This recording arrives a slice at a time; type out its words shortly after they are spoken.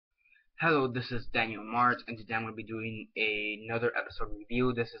Hello, this is Daniel Mart, and today I'm going to be doing another episode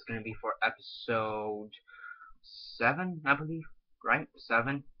review. This is going to be for episode 7, I believe, right?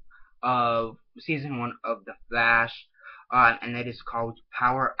 7 of season 1 of The Flash, and it is called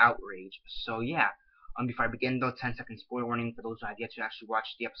Power Outrage. So yeah, before I begin though, 10-second spoiler warning for those who have yet to actually watch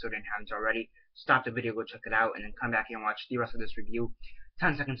the episode and haven't already. Stop the video, go check it out, and then come back here and watch the rest of this review.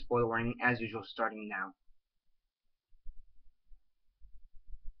 10-second spoiler warning, as usual, starting now.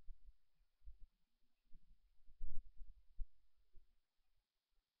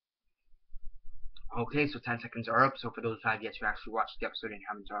 Okay, so 10 seconds are up. So for those who have yet to actually watch the episode and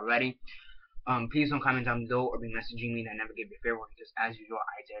haven't already, please don't comment down below or be messaging me that never gave you a fair warning, just as usual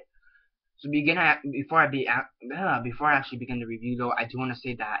I did. So before I actually begin the review though, I do want to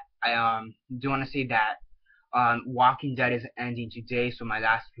say that Walking Dead is ending today. So my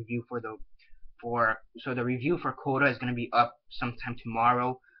last review the review for Coda is going to be up sometime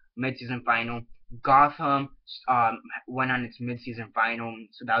tomorrow, mid-season final. Gotham went on its mid-season final,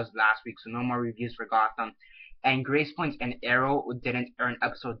 so that was last week, so no more reviews for Gotham. And Grace Point and Arrow didn't air an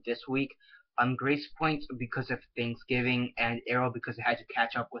episode this week. Grace Point because of Thanksgiving, and Arrow because it had to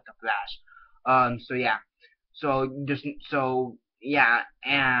catch up with the Flash.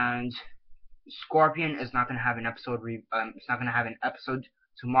 And Scorpion is not gonna have an episode. It's not gonna have an episode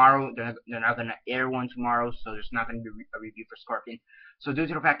tomorrow. They're not gonna air one tomorrow, so there's not gonna be a review for Scorpion. So due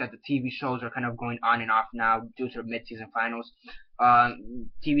to the fact that the TV shows are kind of going on and off now due to the mid-season finals,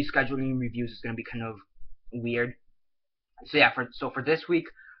 TV scheduling reviews is gonna be kind of weird. So yeah, for this week,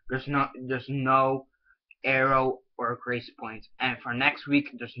 there's no Arrow or Grace Point, and for next week,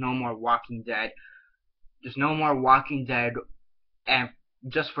 there's no more Walking Dead. There's no more Walking Dead, and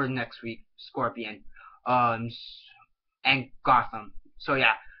just for next week, Scorpion, and Gotham. So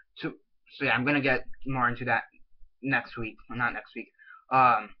yeah, I'm gonna get more into that next week, or not next week,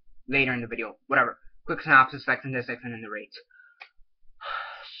 later in the video. Whatever. Quick synopsis, section this, section, and the rates.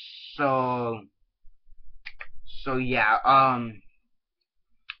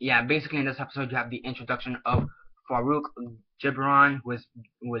 Yeah, basically in this episode you have the introduction of Farouk Gibran, who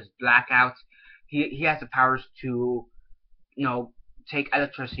was Blackout. He has the powers to, take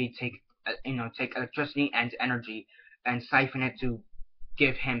electricity, take electricity and energy, and siphon it to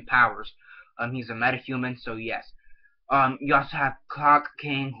give him powers. He's a metahuman, so yes. You also have Clock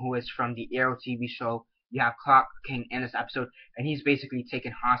King, who is from the Arrow TV show. You have Clock King in this episode, and he's basically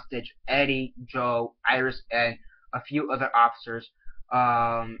taken hostage Eddie, Joe, Iris, and a few other officers.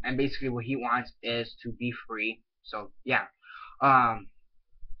 And basically what he wants is to be free. So yeah. I'm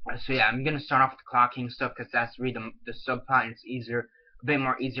gonna start off with the Clock King stuff because that's really the subplot, and it's a bit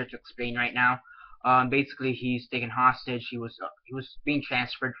more easier to explain right now. Basically he's taken hostage. He was being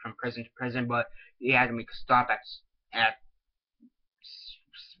transferred from prison to prison, but he had to make a stop at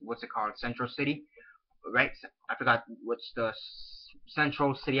what's it called, Central City, right? I forgot what's the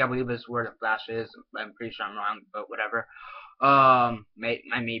Central City, I believe is where the Flash is. I'm pretty sure I'm wrong, but whatever. I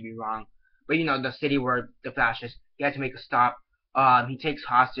may be wrong, but the city where the Flash is. He had to make a stop. He takes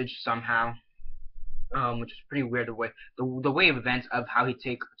hostage somehow, which is pretty weird. The way of events of how he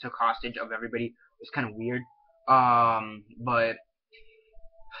took hostage of everybody was kind of weird. But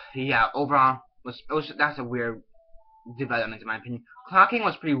yeah, overall that's a weird development in my opinion. Clocking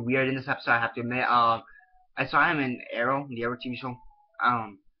was pretty weird in this episode, I have to admit. I saw him in Arrow, the Arrow TV show.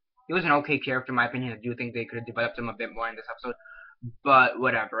 He was an okay character in my opinion. I do think they could have developed him a bit more in this episode, but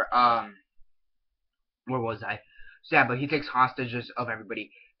whatever. Where was I? So yeah, but he takes hostages of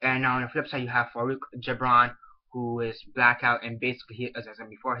everybody. And now on the flip side, you have Farouk Gibran, who is Blackout, and basically, as I said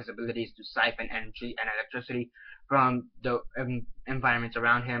before, his ability is to siphon energy and electricity from the environments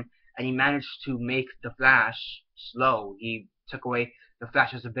around him, and he managed to make the Flash slow. He took away the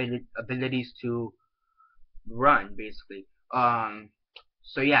Flash's abilities to run, basically.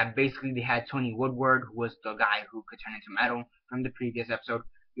 So yeah, basically they had Tony Woodward, who was the guy who could turn into metal from the previous episode.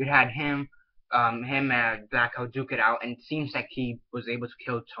 You had him and Blackout duke it out, and it seems like he was able to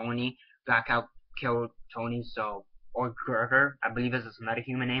kill Tony. Blackout killed Tony, or Gerger, I believe is his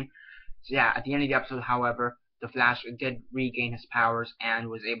metahuman name. So yeah, at the end of the episode, however, the Flash did regain his powers and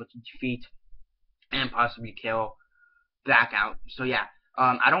was able to defeat and possibly kill Blackout. So yeah,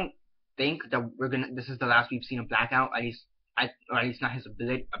 I don't think that this is the last we've seen of Blackout, or at least not his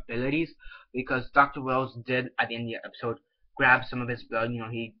abilities, because Dr. Wells did at the end of the episode grab some of his blood.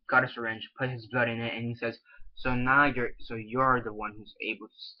 He got a syringe, put his blood in it, and he says, "So now you're the one who's able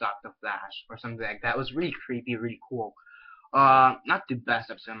to stop the Flash," or something like that. It was really creepy, really cool. Not the best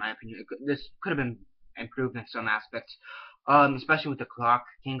episode in my opinion. This could have been improved in some aspects, especially with the Clock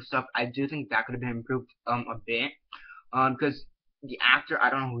King stuff. I do think that could have been improved a bit, because the actor, I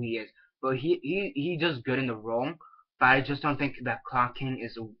don't know who he is, but he does good in the role. But I just don't think that Clock King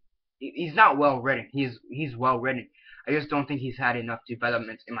is he's not well written. He's well written. I just don't think he's had enough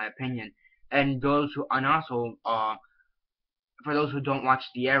development in my opinion. And also for those who don't watch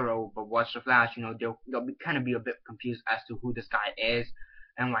The Arrow but watch The Flash, you know, they'll be kind of be a bit confused as to who this guy is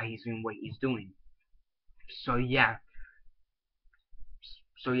and why he's doing what he's doing. So yeah.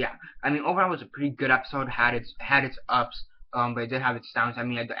 So yeah, I mean overall it was a pretty good episode. Had its ups, but it did have its downs. I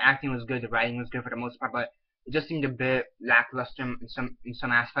mean the acting was good, the writing was good for the most part, but it just seemed a bit lackluster in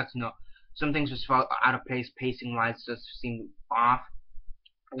some aspects. You know, some things just felt out of place, pacing wise, just seemed off.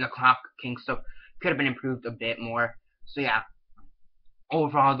 And the Clock King stuff could have been improved a bit more. So yeah,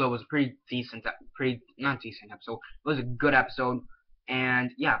 overall though it was a pretty decent, not decent episode. It was a good episode,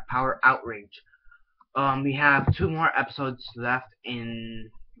 and yeah, Power Outrage. We have 2 more episodes left in,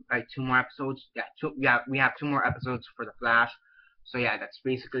 like 2 more episodes. We have 2 more episodes for the Flash. So yeah, that's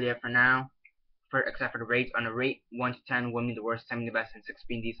basically it for now. Except for the rates. On a rate 1 to 10, 1 being the worst, 10 being the best, and 6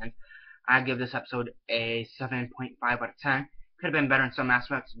 being decent, I give this episode a 7.5 out of 10. Could have been better in some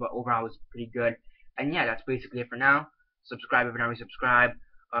aspects, but overall it was pretty good. And yeah, that's basically it for now. Subscribe if you haven't subscribed.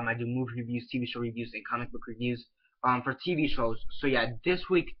 I do movie reviews, TV show reviews, and comic book reviews. For TV shows, so yeah, this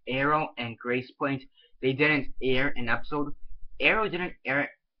week Arrow and Grace Point, they didn't air an episode. Arrow did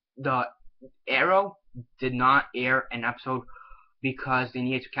not air an episode because they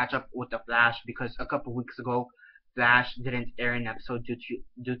needed to catch up with the Flash, because a couple weeks ago Flash didn't air an episode due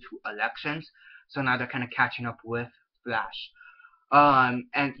to elections. So now they're kind of catching up with Flash. And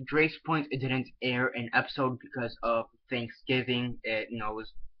Grace Point, it didn't air an episode because of Thanksgiving. It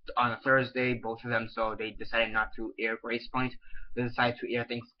was on a Thursday, both of them, so they decided not to air Grace Point. They decided to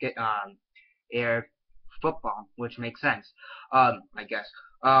air football, which makes sense, I guess.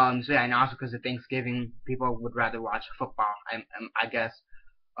 So yeah, and also because of Thanksgiving, people would rather watch football, I guess,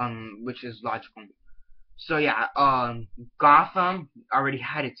 which is logical. So yeah, Gotham already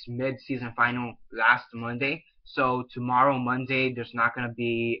had its mid-season final last Monday. So tomorrow, Monday, there's not gonna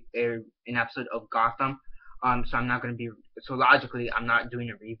be an episode of Gotham. So I'm not gonna be. So logically, I'm not doing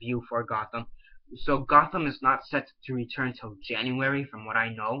a review for Gotham. So Gotham is not set to return till January, from what I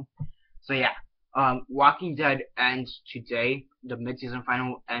know. So yeah, Walking Dead ends today. The mid-season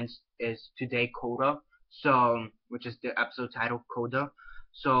final is today, Coda. So, which is the episode title, Coda.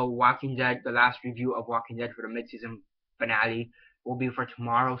 So Walking Dead, the last review of Walking Dead for the mid-season finale will be for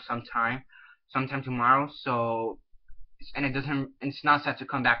tomorrow sometime tomorrow. So, and it's not set to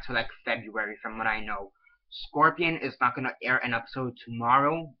come back till like February, from what I know. Scorpion is not gonna air an episode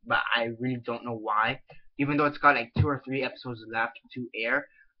tomorrow, but I really don't know why. Even though it's got like 2 or 3 episodes left to air,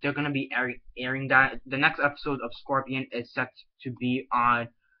 they're gonna be airing that. The next episode of Scorpion is set to be on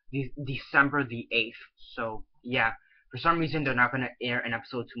December the 8th. So yeah, for some reason they're not gonna air an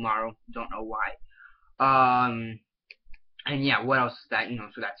episode tomorrow. Don't know why. And yeah, what else is that?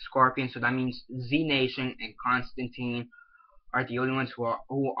 So that's Scorpion. So that means Z Nation and Constantine are the only ones who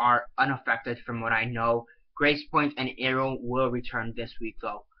are unaffected, from what I know. Grace Point and Arrow will return this week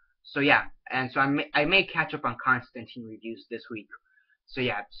though. So yeah, and so I may catch up on Constantine reviews this week. So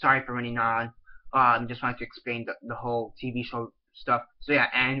yeah, sorry for running on. Just wanted to explain the whole TV show stuff. So yeah,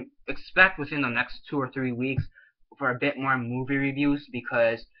 and expect within the next 2 or 3 weeks for a bit more movie reviews,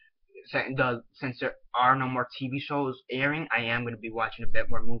 because since there are no more TV shows airing, I am going to be watching a bit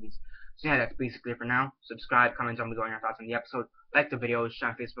more movies. So yeah, that's basically it for now. Subscribe, comment down below your thoughts on the episode. Like the video, share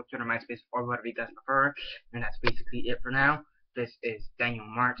on Facebook, Twitter, MySpace, or whatever you guys prefer. And that's basically it for now. This is Daniel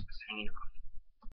Mart signing off.